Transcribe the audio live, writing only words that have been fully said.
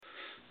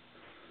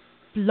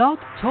Blog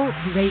Talk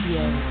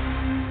Radio.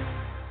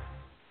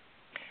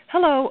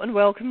 Hello and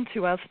welcome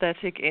to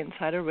Aesthetic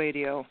Insider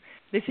Radio.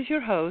 This is your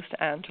host,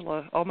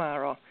 Angela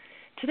O'Mara.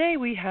 Today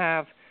we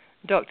have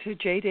Dr.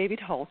 J.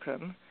 David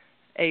Holcomb,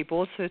 a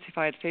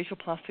board-certified facial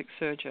plastic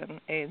surgeon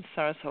in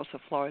Sarasota,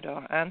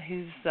 Florida, and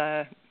his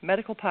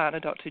medical partner,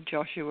 Dr.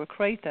 Joshua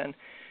Creighton,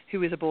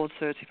 who is a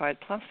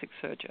board-certified plastic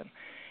surgeon.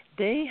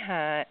 They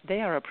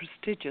are a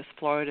prestigious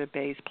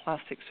Florida-based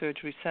plastic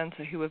surgery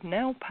center who have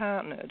now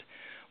partnered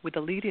with the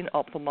leading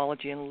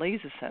ophthalmology and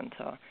laser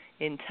center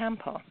in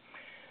Tampa.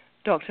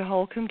 Dr.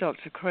 Holcomb,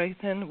 Dr.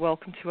 Creighton,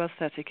 welcome to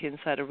Aesthetic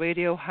Insider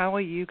Radio. How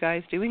are you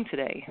guys doing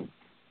today?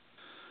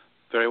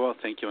 Very well,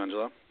 thank you,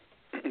 Angela.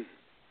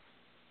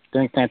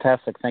 Doing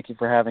fantastic. Thank you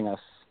for having us.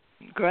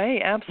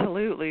 Great,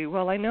 absolutely.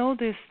 Well, I know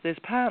this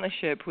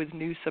partnership with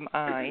Newsome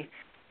Eye,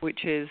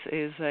 which is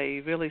a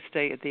really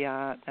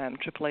state-of-the-art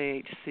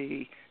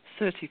AAAHC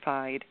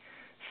certified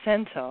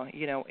center,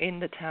 in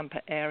the Tampa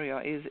area,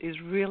 is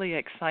really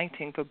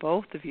exciting for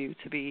both of you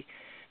to be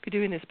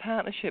doing this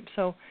partnership.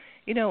 So,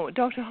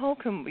 Dr.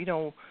 Holcomb,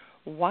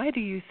 why do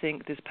you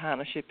think this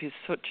partnership is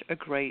such a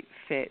great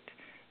fit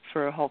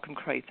for Holcomb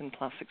Creighton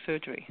Plastic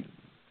Surgery?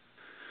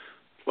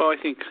 Well, I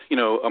think,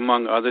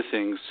 among other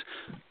things,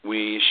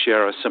 we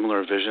share a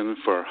similar vision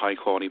for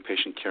high-quality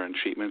patient care and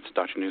treatment.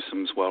 Dr.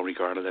 Newsome's well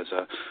regarded as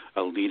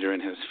a leader in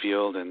his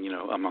field and,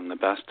 among the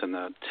best in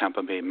the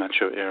Tampa Bay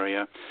metro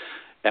area.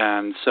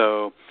 And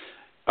so,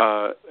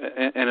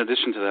 in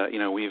addition to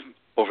that, we've,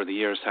 over the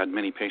years, had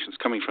many patients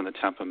coming from the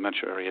Tampa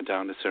metro area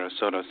down to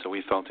Sarasota, so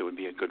we felt it would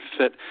be a good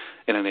fit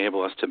and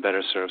enable us to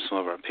better serve some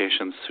of our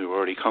patients who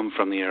already come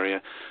from the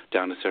area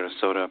down to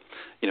Sarasota,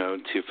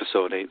 to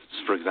facilitate,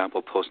 for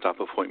example, post-op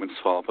appointments,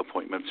 follow-up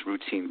appointments,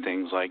 routine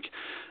things like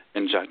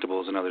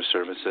injectables and other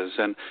services,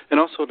 and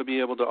also to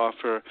be able to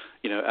offer,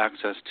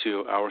 access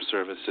to our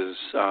services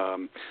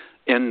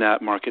in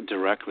that market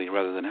directly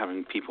rather than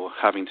having people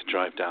having to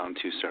drive down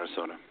to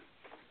Sarasota.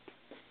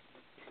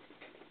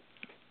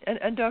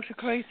 And Dr.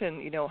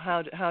 Creighton,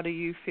 how do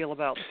you feel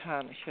about the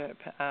partnership?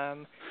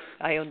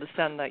 I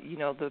understand that,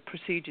 the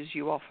procedures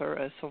you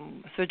offer,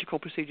 surgical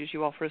procedures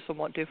you offer are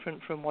somewhat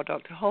different from what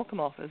Dr.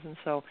 Holcomb offers, and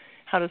so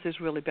how does this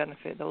really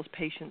benefit those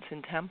patients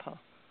in Tampa?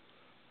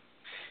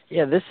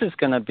 Yeah, this is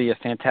going to be a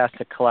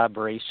fantastic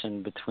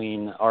collaboration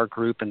between our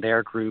group and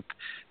their group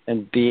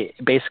and be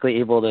basically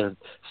able to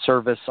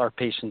service our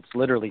patients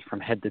literally from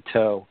head to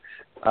toe.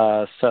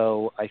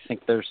 So I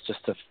think there's just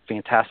a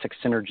fantastic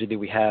synergy that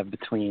we have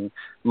between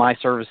my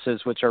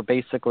services, which are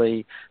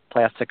basically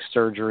plastic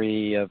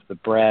surgery of the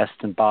breast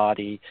and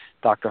body.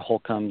 Dr.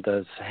 Holcomb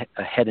does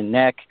head and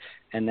neck.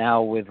 And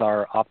now with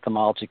our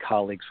ophthalmology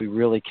colleagues, we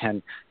really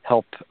can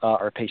help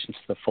our patients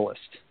to the fullest.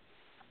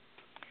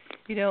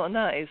 And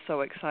that is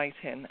so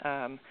exciting.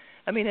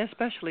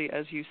 Especially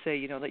as you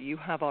say, that you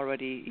have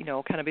already,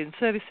 kind of been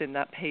servicing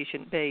that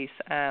patient base,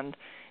 and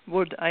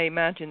I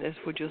imagine this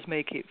would just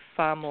make it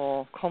far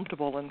more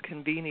comfortable and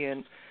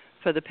convenient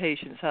for the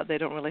patients that they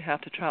don't really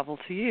have to travel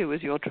to you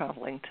as you're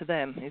traveling to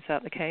them. Is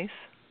that the case?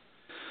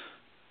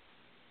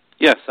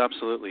 Yes,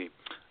 absolutely.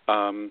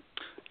 Having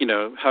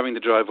to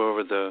drive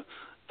over the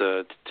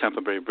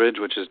Tampa Bay Bridge,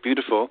 which is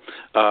beautiful,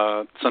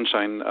 the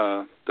Sunshine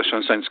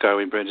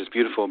Skyway Bridge is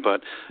beautiful,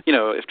 but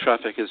if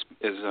traffic is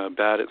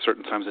bad at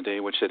certain times of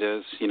day, which it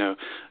is,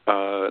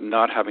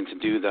 not having to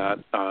do that,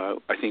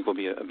 I think will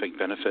be a big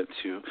benefit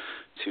to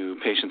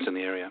patients in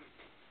the area.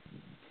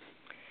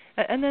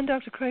 And then,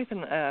 Dr.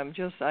 Creighton,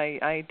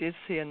 I did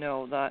see a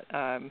note that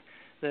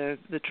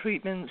the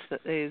treatments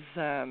that is,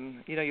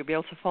 you'll be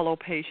able to follow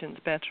patients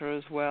better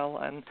as well,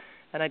 and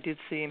I did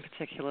see in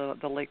particular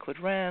the Lakewood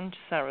Ranch,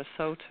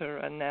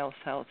 Sarasota, and now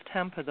South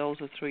Tampa. Those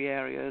are three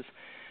areas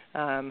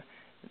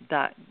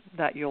that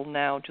you'll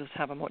now just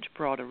have a much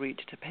broader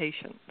reach to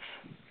patients.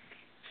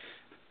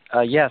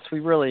 Yes, we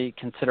really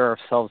consider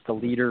ourselves the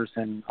leaders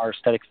in our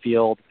aesthetic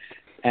field,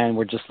 and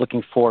we're just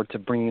looking forward to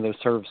bringing those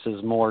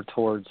services more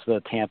towards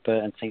the Tampa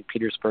and St.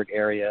 Petersburg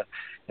area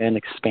and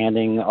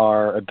expanding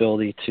our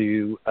ability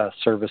to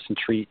service and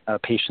treat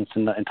patients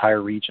in the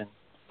entire region.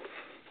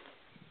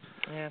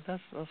 Yeah,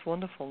 that's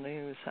wonderful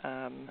news,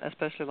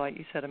 especially like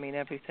you said.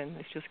 Everything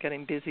is just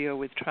getting busier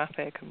with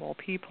traffic and more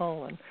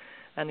people,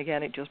 and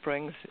again, it just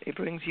brings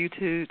you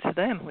to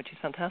them, which is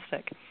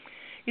fantastic.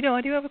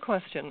 I do have a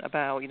question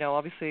about,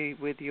 obviously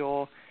with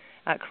your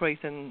at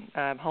Creighton,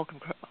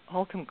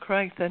 Holcomb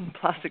Creighton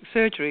Plastic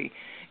Surgery,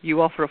 you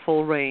offer a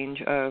full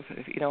range of,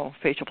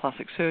 facial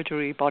plastic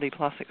surgery, body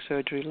plastic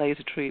surgery,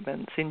 laser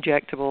treatments,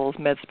 injectables,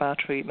 med spa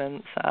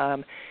treatments.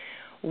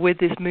 With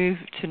this move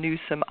to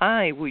Newsome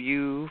Eye, will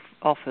you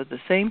offer the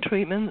same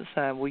treatments?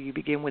 Will you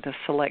begin with a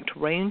select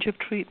range of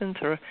treatments,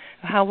 or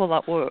how will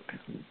that work?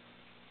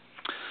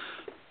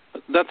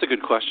 That's a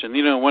good question.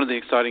 One of the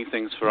exciting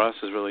things for us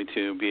is really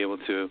to be able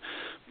to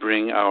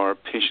bring our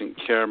patient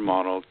care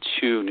model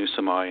to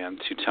Newsome Eye and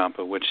to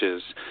Tampa, which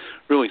is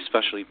really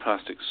specialty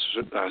plastic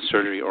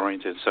surgery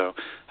oriented. So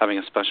having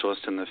a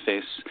specialist in the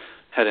face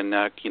head and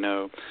neck,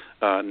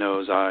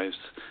 nose, eyes,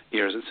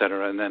 ears,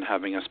 etc., and then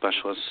having a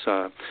specialist,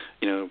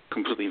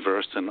 completely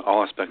versed in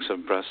all aspects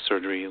of breast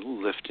surgery,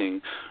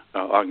 lifting,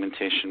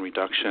 augmentation,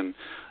 reduction,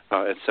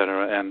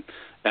 etc.,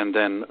 and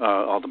then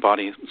all the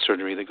body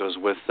surgery that goes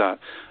with that.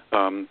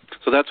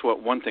 So that's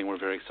one thing we're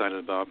very excited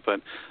about.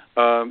 But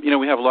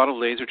we have a lot of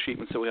laser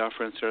treatments that we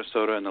offer in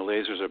Sarasota, and the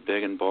lasers are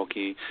big and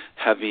bulky,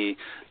 heavy,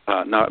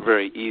 not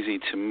very easy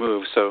to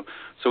move. So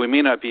we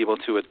may not be able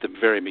to, at the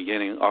very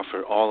beginning,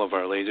 offer all of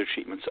our laser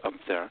treatments up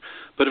there.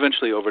 But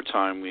eventually, over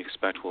time, we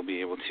expect we'll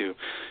be able to,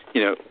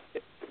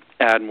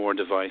 add more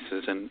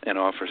devices and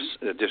offer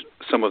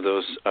some of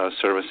those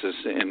services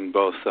in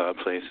both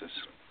places.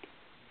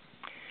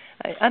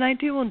 And I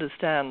do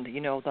understand,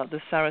 that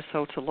the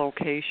Sarasota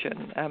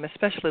location,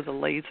 especially the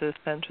laser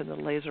center and the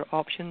laser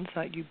options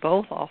that you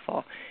both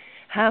offer,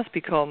 has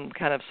become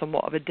kind of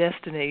somewhat of a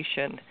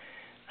destination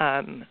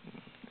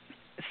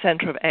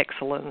center of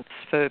excellence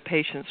for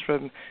patients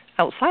from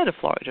outside of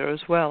Florida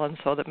as well. And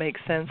so that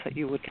makes sense that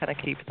you would kind of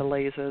keep the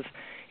lasers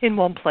in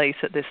one place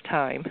at this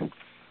time.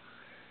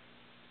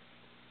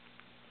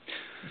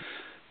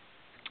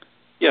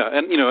 Yeah,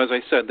 and as I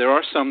said, there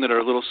are some that are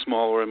a little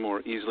smaller and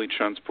more easily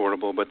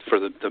transportable. But for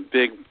the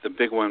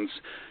big ones,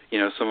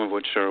 some of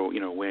which are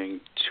weighing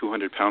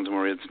 200 pounds or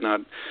more, it's not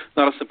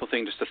a simple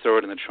thing just to throw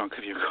it in the trunk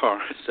of your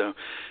car. So,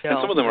 and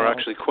some of them are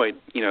actually quite,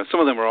 some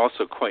of them are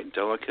also quite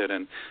delicate,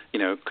 and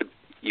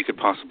you could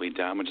possibly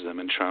damage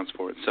them in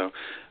transport. So,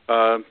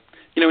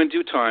 in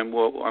due time,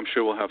 I'm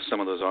sure we'll have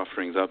some of those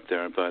offerings up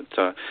there. But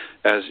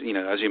as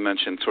you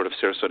mentioned, sort of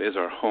Sarasota is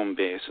our home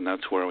base, and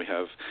that's where we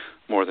have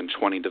more than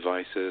 20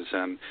 devices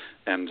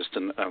and just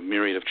a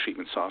myriad of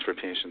treatments to offer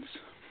patients.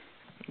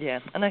 Yeah,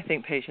 and I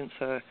think patients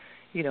are,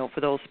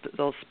 for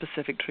those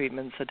specific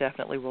treatments, are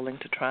definitely willing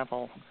to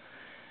travel.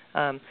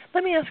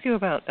 Let me ask you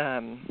about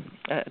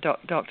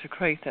Dr.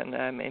 Creighton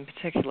in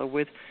particular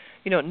with,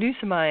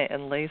 Newsom Eye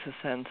and Laser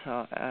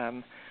Center.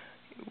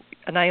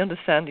 And I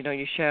understand,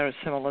 you share a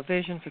similar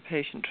vision for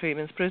patient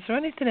treatments, but is there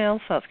anything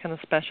else that's kind of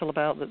special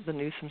about the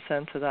Newsom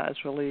Center that has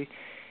really,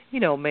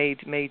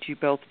 made you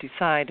both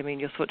decide? I mean,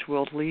 you're such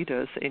world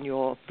leaders in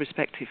your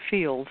respective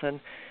fields, and,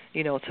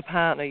 to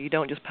partner, you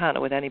don't just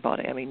partner with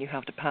anybody. I mean, you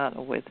have to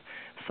partner with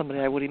somebody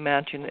I would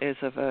imagine is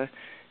of a,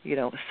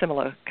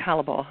 similar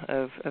caliber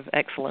of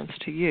excellence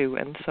to you.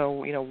 And so,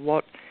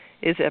 what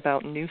is it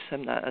about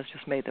Newsom that has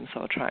just made them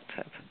so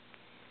attractive?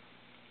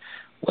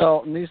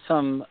 Well,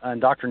 Newsom and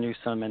Dr.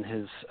 Newsom and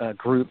his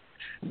group,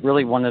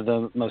 really one of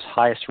the most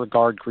highest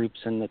regard groups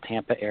in the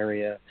Tampa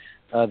area.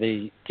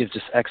 They give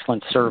just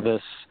excellent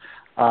service,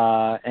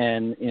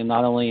 and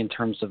not only in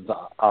terms of the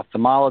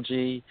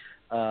ophthalmology,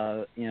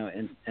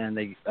 and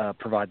they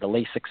provide the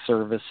LASIK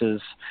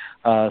services.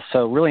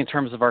 So really in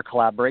terms of our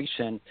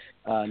collaboration,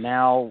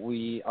 now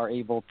we are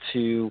able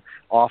to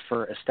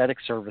offer aesthetic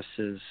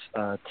services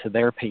to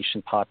their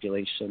patient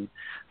population.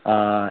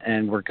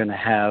 And we're going to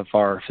have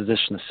our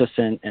physician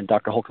assistant and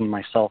Dr. Holcomb and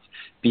myself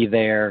be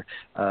there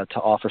to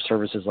offer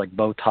services like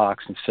Botox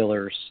and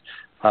fillers.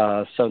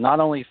 So not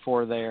only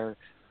for their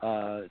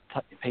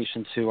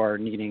patients who are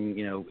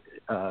needing,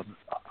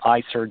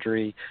 eye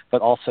surgery,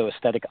 but also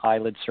aesthetic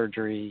eyelid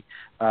surgery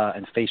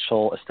and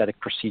facial aesthetic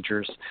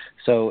procedures.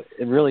 So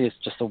it really is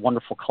just a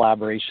wonderful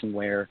collaboration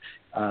where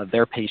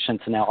their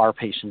patients and now our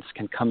patients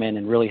can come in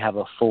and really have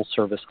a full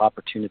service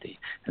opportunity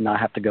and not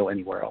have to go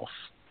anywhere else.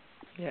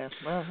 Yeah,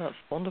 well, that's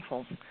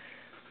wonderful.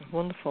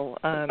 Wonderful.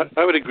 I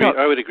would agree.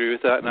 I would agree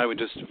with that, and I would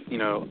just,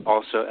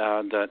 also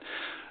add that,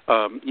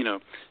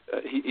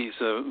 he's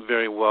a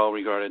very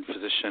well-regarded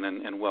physician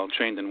and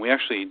well-trained, and we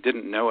actually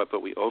didn't know it,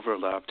 but we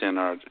overlapped in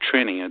our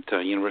training at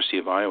University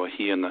of Iowa.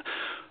 He in the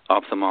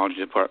ophthalmology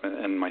department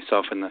and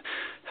myself in the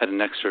head and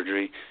neck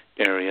surgery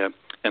area,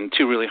 and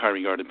two really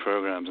high-regarded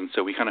programs, and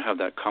so we kind of have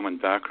that common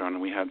background,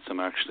 and we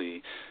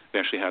actually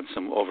had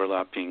some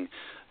overlapping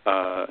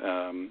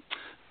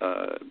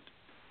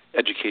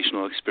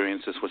educational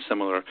experiences with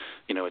similar,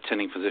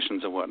 attending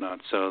physicians and whatnot.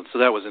 So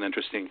that was an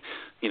interesting,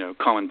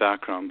 common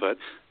background. But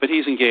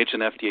he's engaged in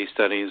FDA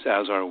studies,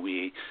 as are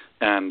we,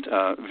 and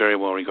very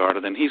well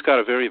regarded. And he's got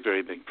a very,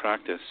 very big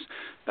practice,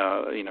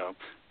 the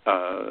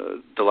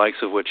likes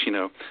of which,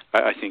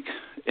 I think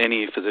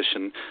any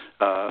physician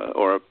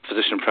or a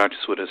physician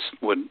practice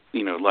would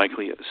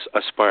likely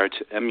aspire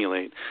to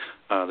emulate.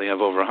 They have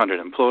over 100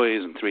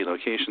 employees and 3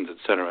 locations, et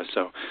cetera.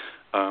 So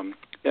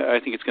I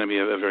think it's going to be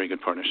a very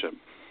good partnership.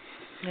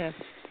 Yeah,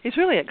 it's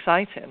really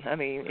exciting. I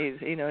mean,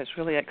 it's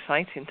really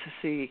exciting to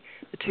see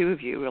the two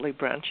of you really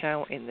branch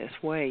out in this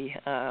way.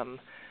 I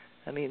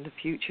mean, the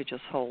future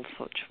just holds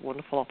such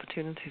wonderful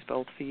opportunities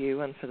both for you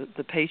and for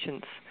the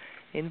patients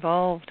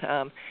involved.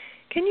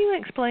 Can you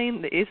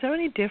explain, is there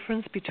any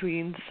difference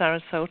between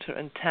Sarasota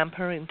and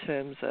Tampa in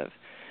terms of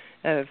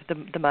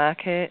the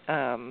market?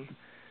 How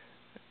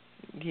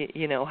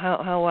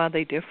are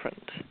they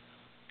different?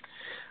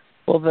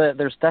 Well,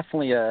 there's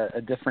definitely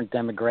a different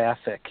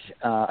demographic.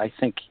 I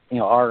think,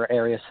 our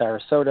area,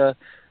 Sarasota,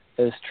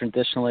 is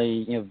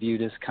traditionally,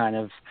 viewed as kind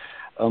of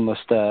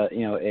almost,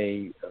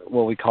 a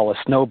what we call a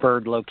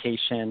snowbird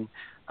location.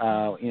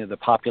 The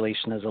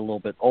population is a little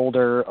bit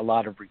older, a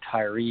lot of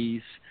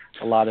retirees,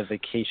 a lot of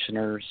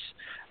vacationers.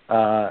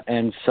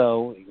 And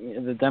so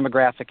the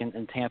demographic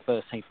in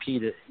Tampa, St.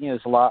 Pete,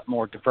 is a lot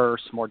more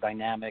diverse, more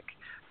dynamic.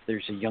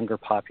 There's a younger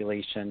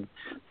population.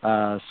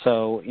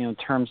 So in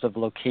terms of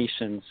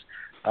locations,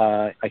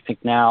 I think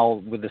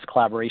now with this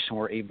collaboration,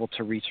 we're able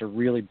to reach a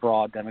really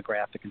broad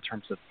demographic in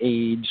terms of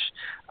age,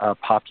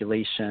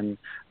 population,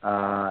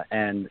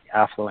 and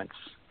affluence.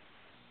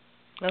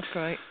 That's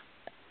great.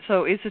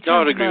 So is the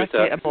Tampa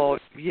market a more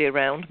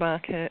year-round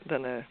market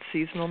than a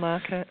seasonal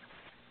market?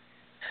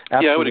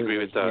 Absolutely, yeah, I would agree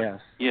with that.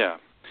 Yes.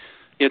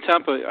 Yeah,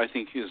 Tampa, I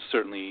think, is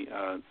certainly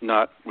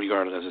not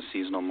regarded as a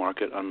seasonal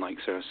market, unlike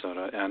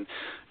Sarasota. And,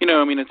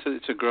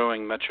 it's a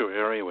growing metro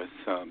area with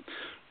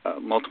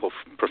multiple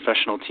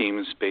professional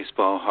teams,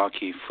 baseball,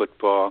 hockey,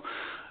 football,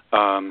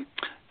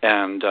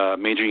 and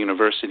major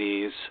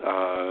universities,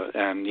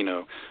 and,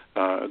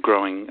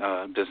 growing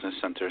business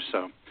centers.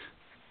 So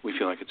we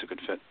feel like it's a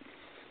good fit.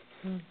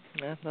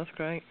 Yeah, that's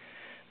great.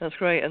 That's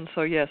great. And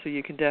so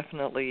you can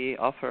definitely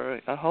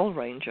offer a whole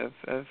range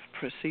of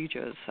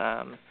procedures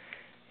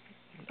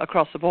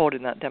across the board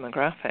in that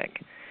demographic.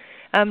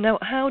 Now,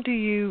 how do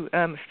you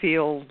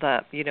feel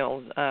that,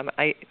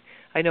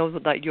 I know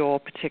that your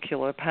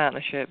particular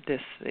partnership,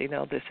 this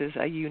is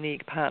a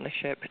unique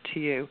partnership to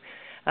you,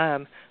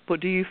 but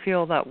do you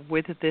feel that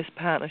with this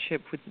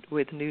partnership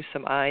with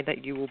Newsome Eye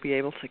that you will be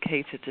able to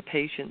cater to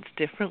patients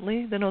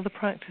differently than other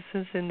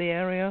practices in the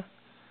area?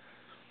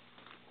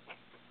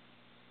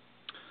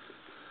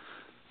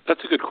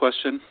 That's a good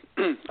question.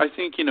 I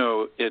think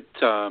it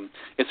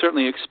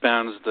certainly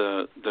expands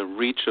the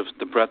reach of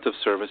the breadth of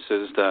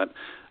services that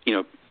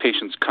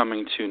patients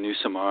coming to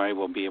Newsome Eye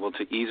will be able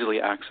to easily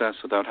access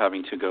without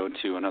having to go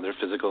to another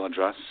physical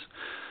address.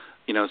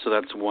 So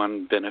that's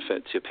one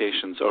benefit to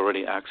patients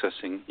already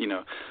accessing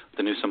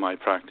the Newsome Eye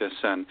practice,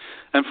 and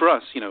for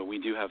us, we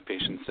do have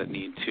patients that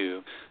need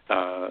to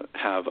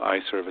have eye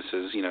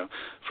services,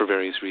 for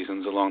various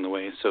reasons along the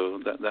way. So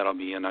that'll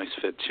be a nice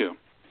fit too.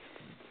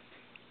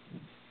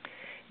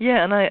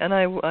 Yeah, and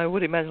I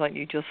would imagine, like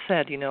you just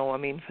said,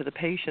 for the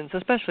patients,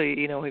 especially,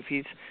 if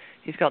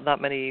he's got that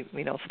many,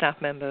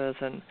 staff members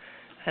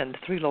and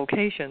 3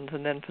 locations,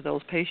 and then for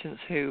those patients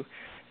who,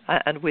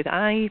 and with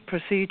eye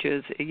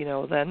procedures,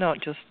 they're not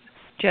just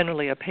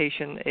generally a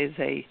patient is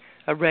a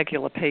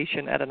regular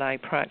patient at an eye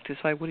practice.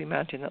 I would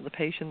imagine that the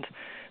patients,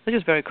 they're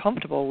just very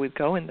comfortable with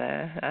going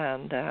there,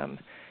 and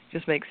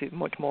just makes it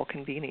much more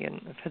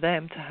convenient for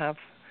them to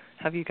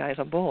have you guys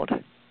on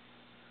board.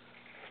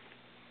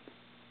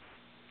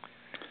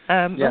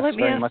 Yes, well, let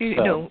me very ask much you,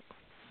 so.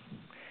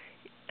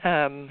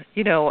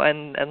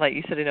 and like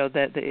you said,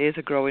 there is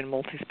a growing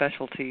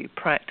multi-specialty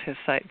practice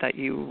that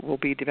you will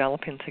be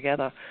developing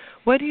together.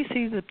 Where do you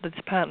see this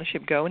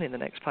partnership going in the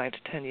next 5 to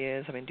 10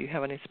 years? I mean, do you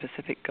have any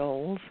specific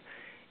goals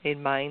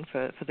in mind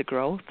for the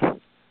growth?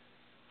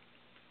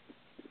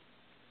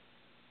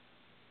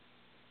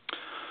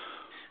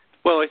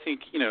 Well, I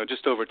think,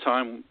 just over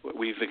time,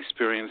 we've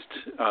experienced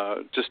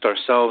just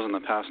ourselves in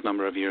the past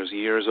number of years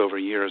over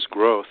years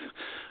growth.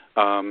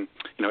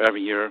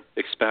 Every year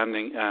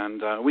expanding,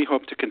 and we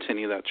hope to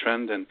continue that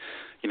trend and,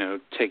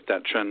 take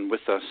that trend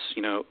with us,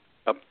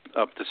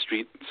 up the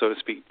street, so to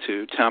speak,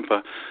 to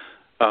Tampa.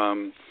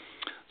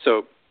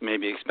 So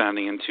maybe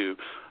expanding into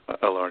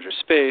a larger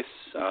space,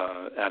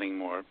 adding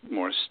more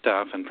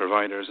staff and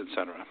providers,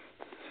 etc.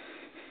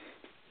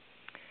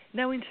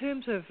 Now, in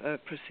terms of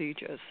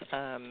procedures,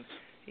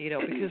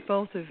 because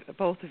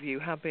both of you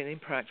have been in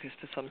practice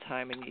for some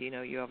time, and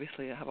you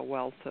obviously have a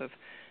wealth of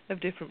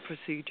different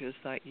procedures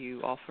that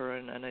you offer,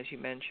 and as you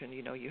mentioned,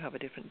 you have a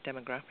different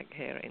demographic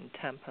here in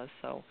Tampa,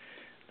 so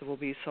there will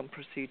be some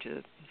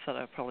procedures that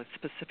are probably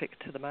specific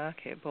to the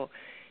market. But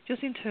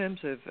just in terms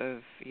of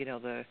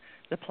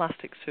the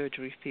plastic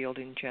surgery field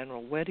in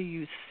general, where do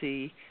you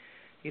see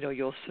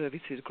your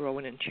services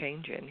growing and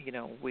changing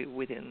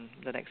within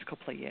the next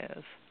couple of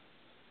years?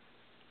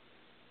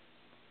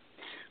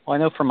 Well, I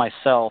know for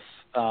myself,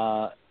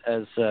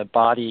 as a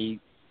body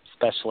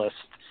specialist,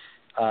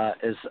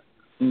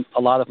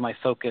 a lot of my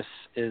focus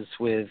is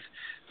with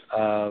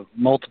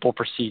multiple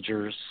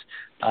procedures,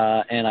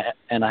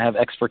 and I have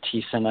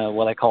expertise in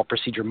what I call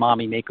procedure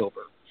mommy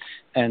makeover.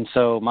 And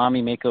so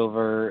mommy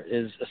makeover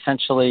is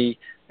essentially,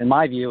 in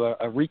my view,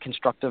 a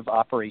reconstructive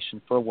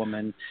operation for a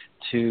woman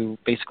to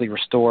basically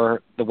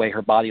restore the way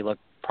her body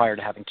looked prior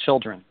to having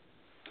children.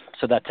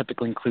 So that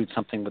typically includes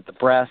something with the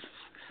breasts,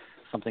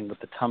 something with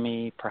the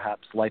tummy,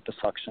 perhaps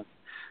liposuction.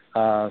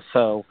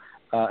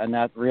 And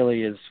that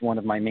really is one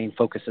of my main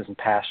focuses and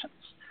passions.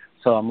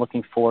 So I'm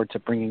looking forward to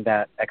bringing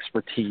that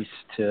expertise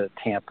to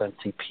Tampa and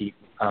St. Pete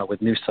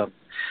with Newsome.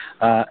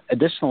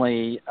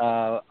 Additionally,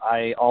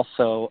 I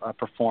also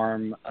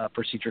perform a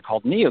procedure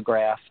called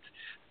NeoGraft.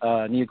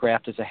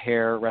 NeoGraft is a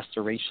hair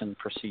restoration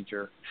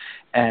procedure.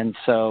 And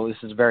so this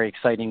is very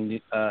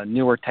exciting,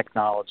 newer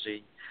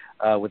technology.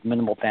 with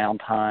minimal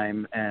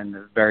downtime and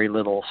very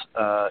little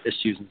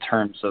issues in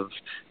terms of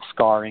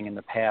scarring in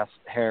the past.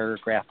 Hair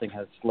grafting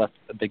has left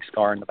a big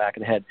scar in the back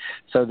of the head.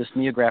 So this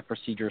NeoGraft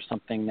procedure is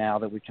something now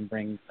that we can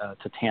bring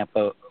to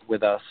Tampa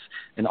with us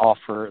and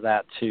offer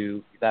that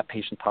to that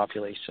patient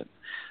population.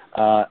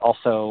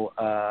 Also,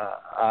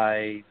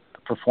 I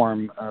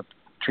perform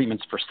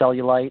treatments for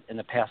cellulite. In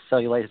the past,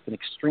 cellulite has been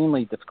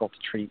extremely difficult to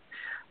treat.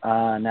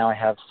 Now I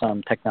have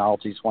some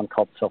technologies, one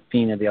called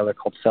Sulfina, the other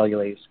called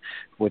Cellulase,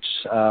 which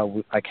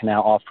I can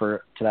now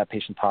offer to that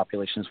patient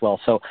population as well.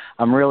 So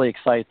I'm really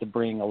excited to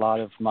bring a lot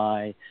of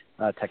my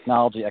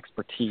technology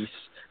expertise,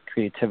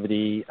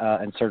 creativity,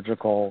 and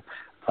surgical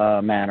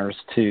manners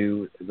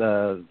to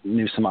the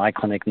Newsom Eye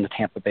Clinic in the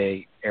Tampa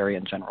Bay area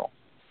in general.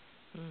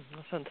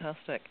 That's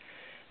fantastic.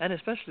 And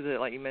especially,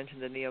 like you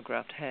mentioned, the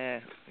NeoGraft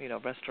hair,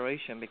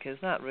 restoration, because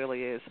that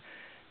really is,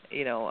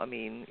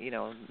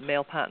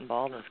 male pattern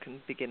baldness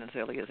can begin as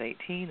early as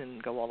 18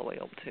 and go all the way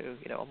up to,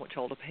 a much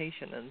older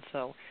patient. And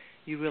so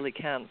you really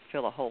can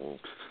fill a whole,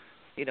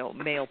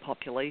 male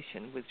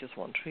population with just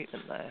one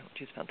treatment there,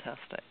 which is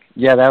fantastic.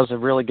 Yeah, that was a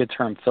really good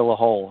term, fill a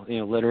hole,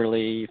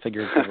 literally,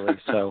 figuratively.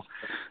 So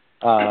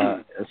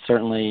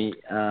certainly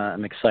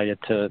I'm excited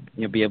to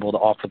be able to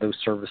offer those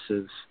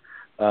services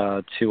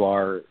to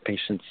our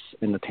patients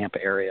in the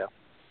Tampa area.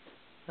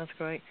 That's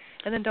great.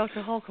 And then,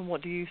 Dr. Holcomb,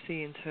 what do you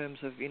see in terms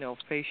of,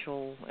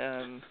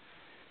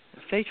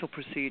 facial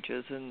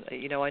procedures? And,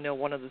 I know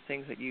one of the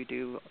things that you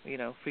do,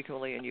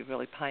 frequently, and you've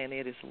really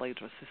pioneered, is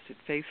laser-assisted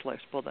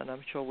facelift. But then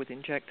I'm sure with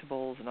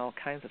injectables and all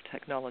kinds of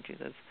technology,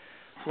 there's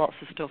lots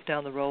of stuff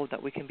down the road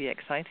that we can be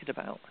excited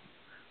about.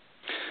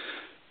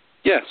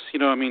 Yes,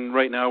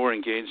 right now we're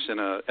engaged in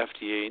a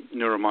FDA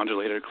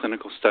neuromodulator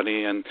clinical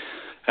study, and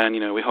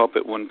we hope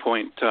at one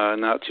point,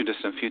 not too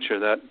distant future,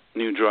 that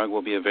new drug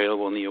will be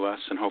available in the U.S.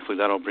 and hopefully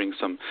that'll bring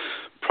some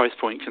price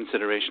point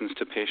considerations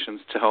to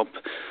patients to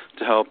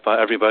help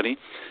everybody.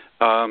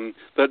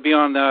 But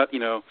beyond that,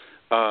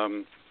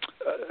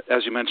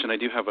 as you mentioned, I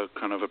do have a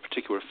kind of a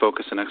particular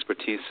focus and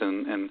expertise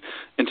in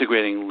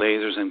integrating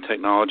lasers and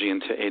technology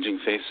into aging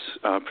face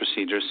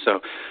procedures.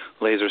 So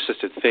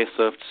laser-assisted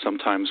facelift,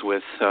 sometimes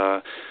with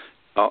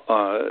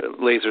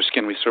laser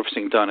skin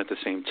resurfacing done at the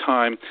same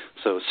time,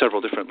 so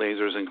several different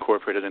lasers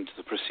incorporated into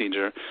the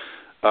procedure.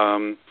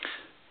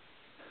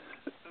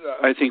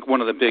 I think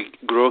one of the big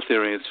growth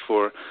areas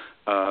for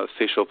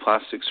facial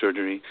plastic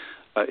surgery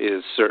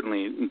is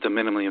certainly the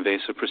minimally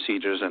invasive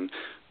procedures, and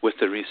with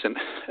the recent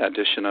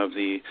addition of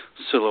the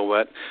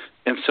Silhouette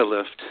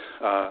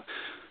InstaLift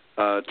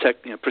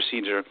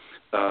procedure,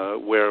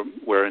 where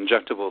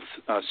injectable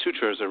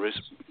sutures are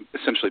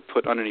essentially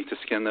put underneath the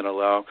skin that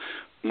allow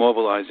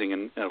mobilizing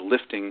and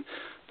lifting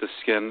the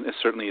skin,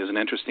 certainly is an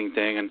interesting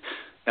thing,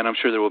 and I'm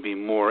sure there will be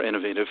more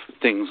innovative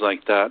things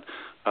like that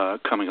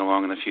coming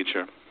along in the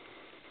future.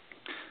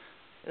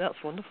 That's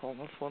wonderful.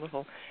 That's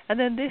wonderful. And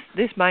then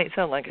this might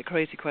sound like a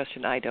crazy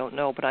question, I don't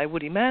know, but I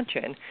would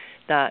imagine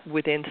that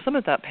within some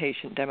of that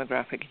patient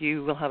demographic,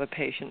 you will have a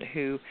patient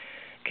who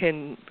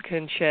can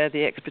share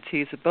the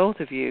expertise of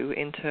both of you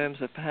in terms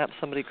of perhaps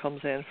somebody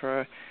comes in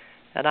for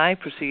an eye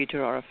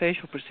procedure or a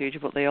facial procedure,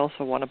 but they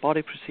also want a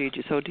body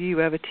procedure. So do you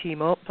ever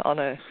team up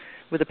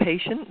with a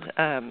patient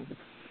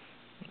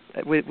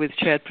with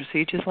shared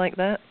procedures like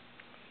that?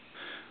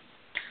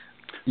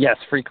 Yes,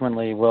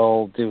 frequently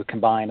we'll do a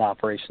combined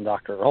operation.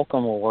 Dr.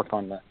 Holcomb will work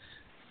on the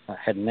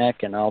head and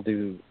neck, and I'll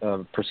do a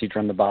procedure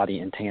on the body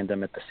in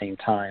tandem at the same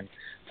time,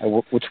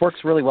 which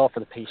works really well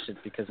for the patient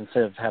because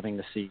instead of having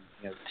to see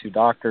two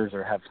doctors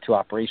or have two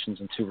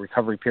operations and two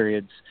recovery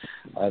periods,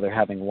 they're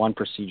having one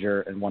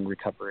procedure and one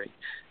recovery,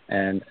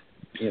 and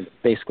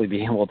basically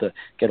being able to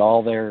get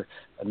all their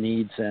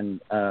needs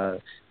and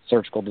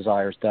surgical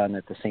desires done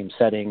at the same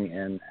setting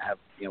and have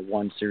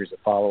one series of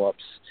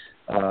follow-ups.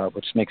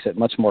 Which makes it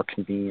much more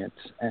convenient,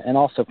 and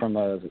also from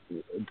a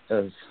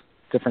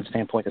different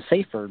standpoint, it's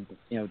safer,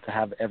 to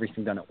have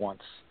everything done at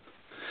once.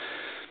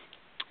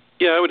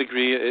 Yeah, I would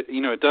agree.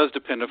 It does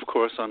depend, of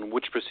course, on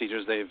which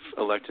procedures they've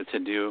elected to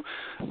do.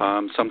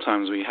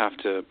 Sometimes we have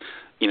to,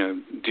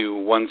 do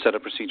one set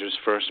of procedures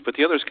first, but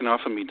the others can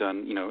often be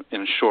done,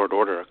 in a short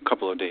order, a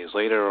couple of days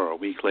later or a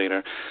week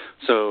later.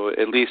 So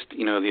at least,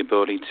 the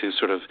ability to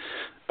sort of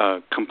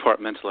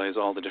compartmentalize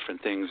all the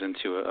different things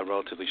into a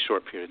relatively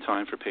short period of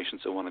time for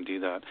patients that want to do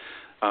that.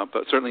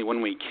 But certainly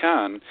when we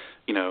can,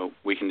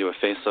 we can do a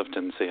facelift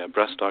and, say, a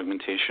breast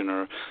augmentation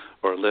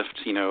or lift,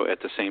 at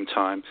the same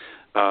time.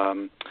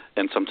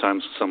 And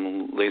sometimes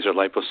some laser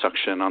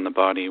liposuction on the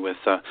body with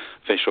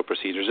facial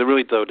procedures. It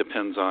really, though,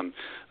 depends on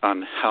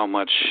how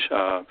much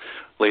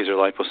laser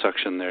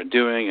liposuction they're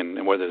doing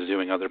and whether they're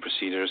doing other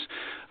procedures.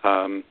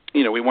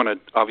 We want to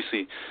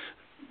obviously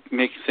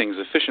make things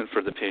efficient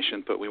for the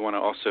patient, but we want to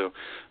also,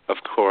 of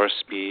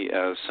course, be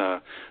as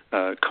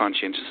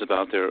conscientious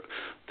about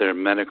their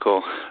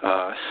medical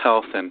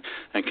health and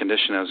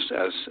condition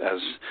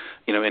as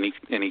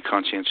any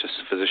conscientious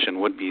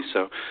physician would be.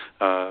 So.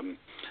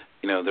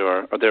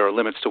 There are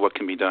limits to what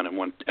can be done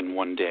in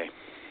one day.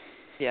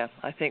 Yeah,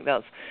 I think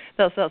that's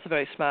a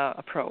very smart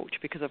approach,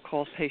 because of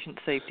course patient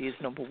safety is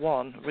number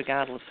one,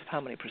 regardless of how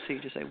many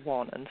procedures they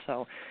want, and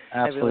so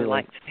Absolutely. I really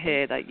like to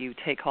hear that you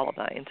take all of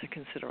that into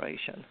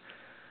consideration.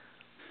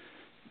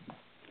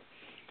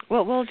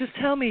 Well, just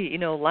tell me,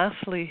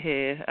 lastly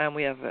here, and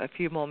we have a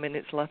few more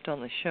minutes left on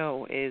the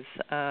show, is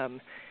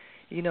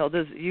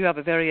you have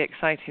a very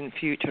exciting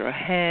future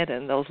ahead,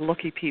 and those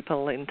lucky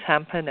people in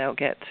Tampa now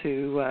get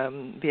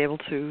to be able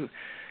to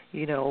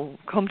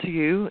come to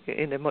you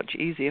in a much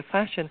easier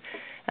fashion.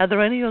 Are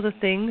there any other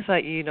things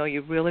that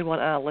you really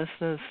want our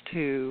listeners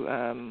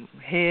to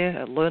hear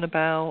and learn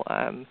about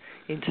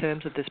in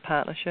terms of this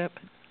partnership?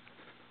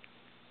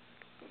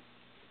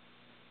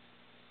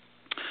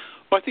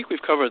 Well, I think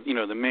we've covered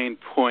the main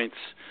points,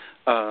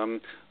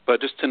 but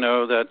just to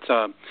know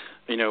that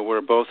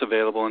we're both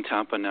available in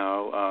Tampa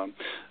now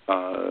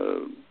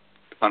on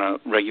a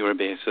regular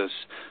basis.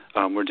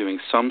 We're doing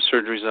some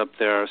surgeries up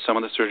there. Some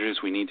of the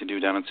surgeries we need to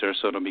do down in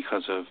Sarasota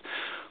because of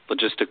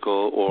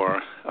logistical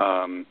or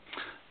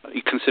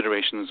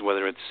considerations,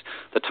 whether it's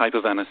the type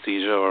of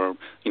anesthesia or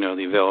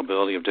the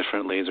availability of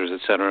different lasers,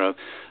 et cetera.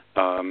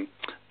 But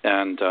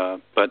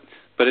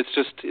it's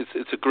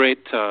a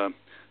great. I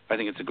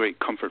think it's a great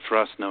comfort for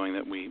us knowing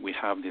that we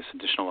have these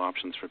additional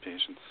options for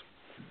patients.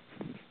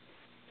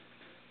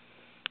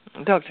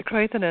 Dr.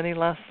 Creighton, any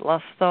last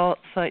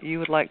thoughts that you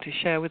would like to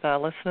share with our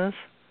listeners?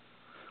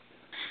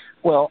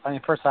 Well,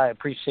 first, I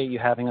appreciate you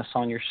having us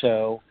on your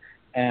show,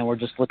 and we're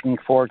just looking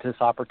forward to this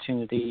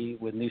opportunity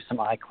with Newsom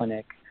Eye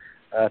Clinic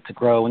to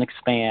grow and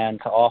expand,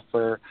 to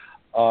offer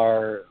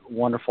our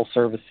wonderful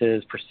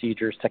services,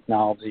 procedures,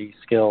 technology,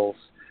 skills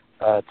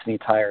to the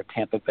entire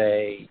Tampa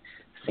Bay,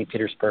 St.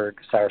 Petersburg,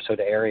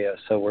 Sarasota area.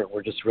 So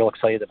we're just real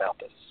excited about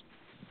this.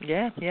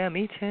 Yeah,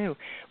 me too.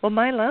 Well,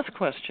 my last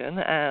question,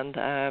 and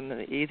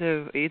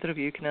either of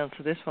you can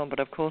answer this one, but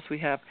of course we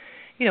have,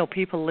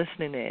 people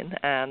listening in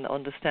and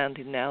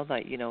understanding now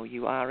that,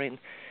 you are in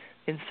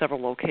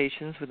several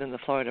locations within the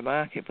Florida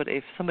market, but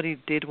if somebody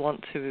did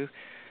want to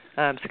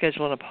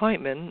schedule an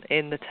appointment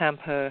in the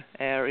Tampa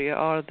area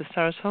or the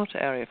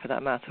Sarasota area for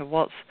that matter,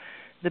 what's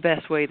the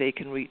best way they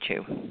can reach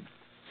you?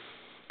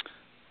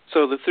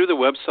 So through the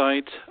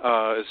website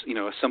is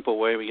a simple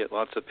way. We get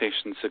lots of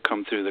patients that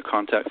come through the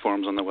contact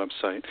forms on the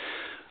website.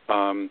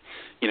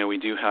 We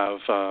do have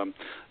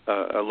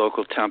a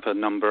local Tampa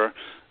number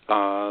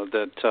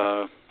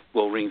that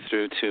will ring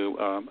through to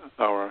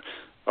our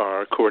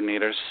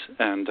coordinators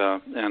and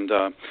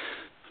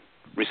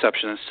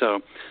receptionists.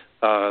 So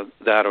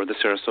that or the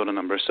Sarasota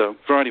number. So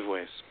variety of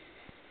ways.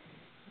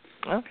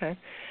 Okay.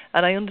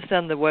 And I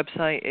understand the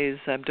website is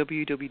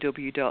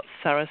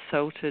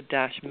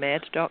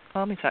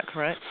www.sarasota-med.com. Is that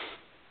correct?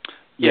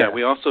 Yeah,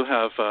 we also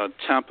have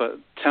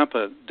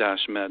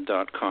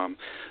tampa-med.com.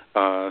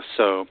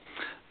 So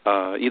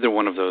either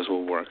one of those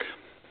will work.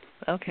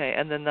 Okay,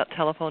 and then that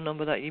telephone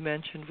number that you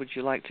mentioned, would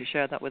you like to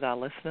share that with our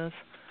listeners?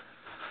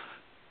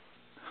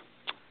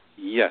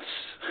 Yes.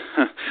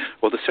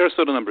 Well, the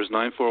Sarasota number is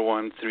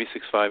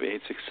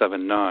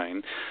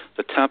 941-365-8679.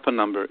 The Tampa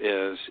number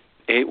is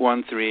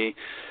 813.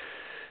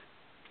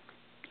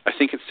 I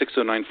think it's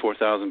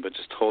 609-4000, but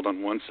just hold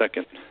on one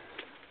second.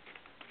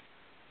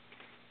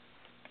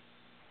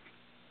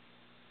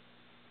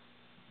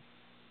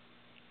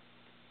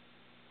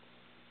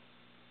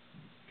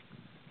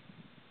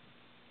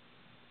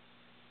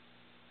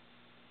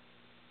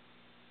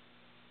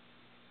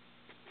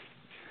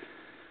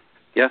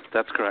 Yeah,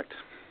 that's correct.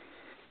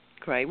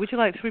 Great. Would you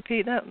like to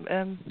repeat that?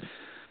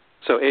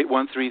 So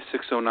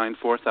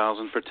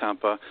 813-609-4000 for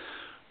Tampa,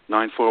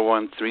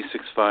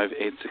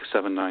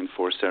 941-365-8679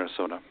 for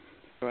Sarasota.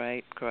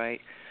 Great.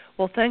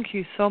 Well, thank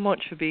you so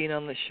much for being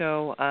on the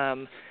show.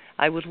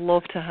 I would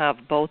love to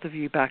have both of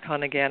you back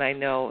on again. I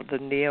know the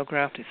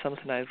NeoGraft is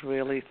something I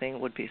really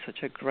think would be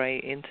such a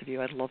great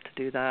interview. I'd love to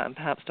do that, and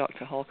perhaps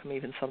Dr. Holcomb,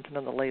 even something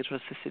on the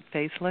laser-assisted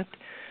facelift.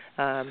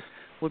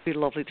 Would be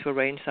lovely to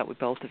arrange that with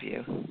both of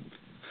you.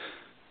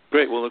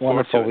 Great. We'll look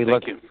forward to it.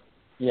 Thank you.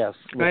 Yes,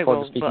 look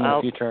forward to speaking in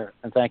the future,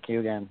 and thank you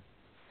again.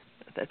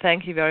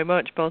 Thank you very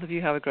much. Both of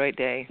you have a great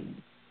day.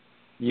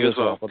 You as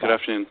well. Good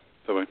afternoon.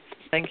 Bye-bye.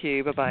 Thank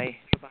you. Bye-bye.